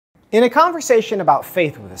In a conversation about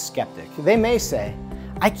faith with a skeptic, they may say,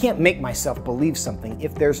 "I can't make myself believe something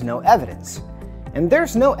if there's no evidence. And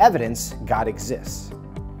there's no evidence God exists."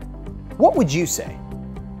 What would you say?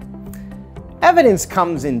 Evidence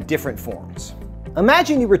comes in different forms.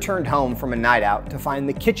 Imagine you returned home from a night out to find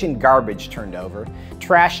the kitchen garbage turned over,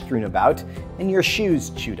 trash strewn about, and your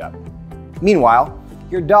shoes chewed up. Meanwhile,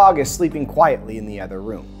 your dog is sleeping quietly in the other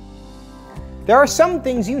room. There are some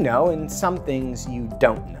things you know and some things you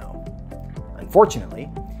don't know. Unfortunately,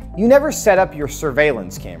 you never set up your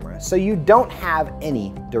surveillance camera, so you don't have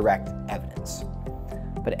any direct evidence.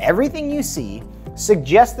 But everything you see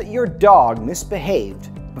suggests that your dog misbehaved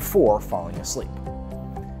before falling asleep.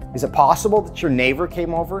 Is it possible that your neighbor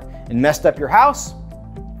came over and messed up your house?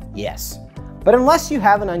 Yes, but unless you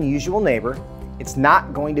have an unusual neighbor, it's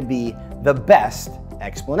not going to be the best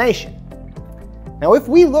explanation. Now, if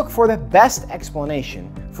we look for the best explanation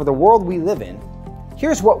for the world we live in,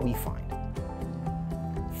 here's what we find.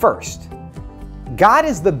 First, God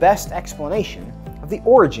is the best explanation of the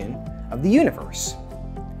origin of the universe.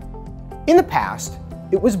 In the past,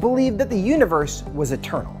 it was believed that the universe was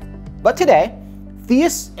eternal. But today,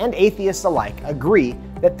 theists and atheists alike agree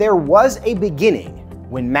that there was a beginning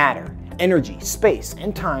when matter, energy, space,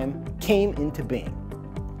 and time came into being.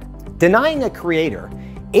 Denying a creator,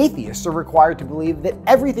 atheists are required to believe that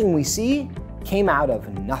everything we see came out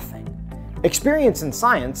of nothing. Experience and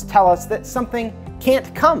science tell us that something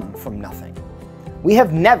can't come from nothing. We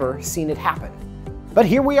have never seen it happen. But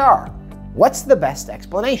here we are. What's the best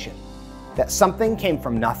explanation? That something came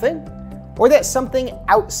from nothing, or that something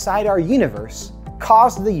outside our universe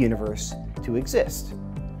caused the universe to exist?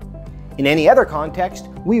 In any other context,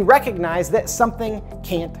 we recognize that something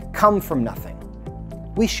can't come from nothing.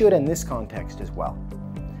 We should in this context as well.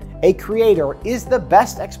 A creator is the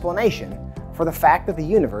best explanation for the fact that the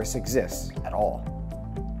universe exists at all.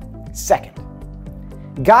 Second,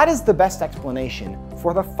 God is the best explanation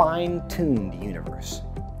for the fine-tuned universe.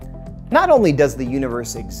 Not only does the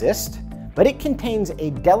universe exist, but it contains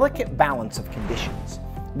a delicate balance of conditions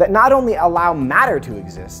that not only allow matter to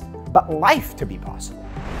exist, but life to be possible.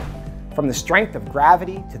 From the strength of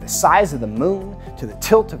gravity, to the size of the moon, to the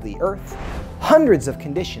tilt of the earth, hundreds of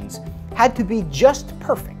conditions had to be just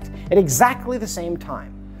perfect at exactly the same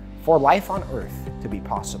time for life on Earth to be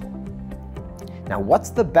possible. Now, what's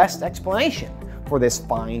the best explanation for this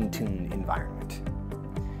fine-tuned environment?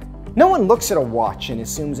 No one looks at a watch and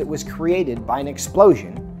assumes it was created by an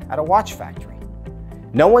explosion at a watch factory.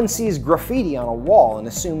 No one sees graffiti on a wall and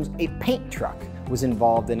assumes a paint truck was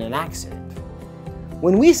involved in an accident.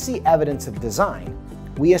 When we see evidence of design,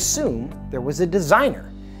 we assume there was a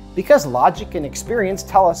designer, because logic and experience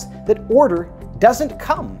tell us that order doesn't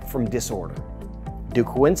come from disorder. Do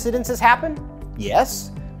coincidences happen?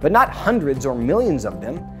 Yes, but not hundreds or millions of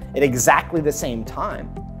them at exactly the same time.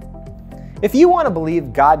 If you want to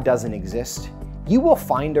believe God doesn't exist, you will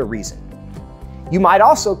find a reason. You might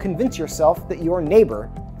also convince yourself that your neighbor,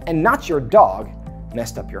 and not your dog,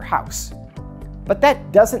 messed up your house. But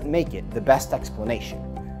that doesn't make it the best explanation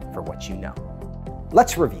for what you know.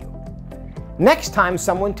 Let's review. Next time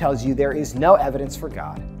someone tells you there is no evidence for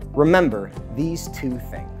God, remember these two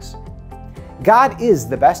things. God is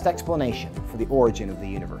the best explanation for the origin of the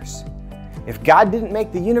universe. If God didn't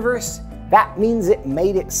make the universe, that means it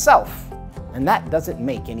made itself, and that doesn't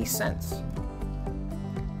make any sense.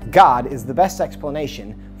 God is the best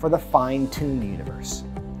explanation for the fine-tuned universe.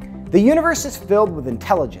 The universe is filled with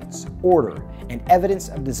intelligence, order, and evidence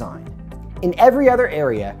of design. In every other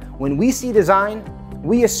area, when we see design,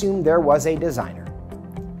 we assume there was a designer.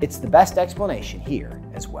 It's the best explanation here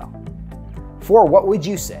as well. For What Would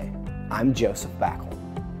You Say? I'm Joseph Backel.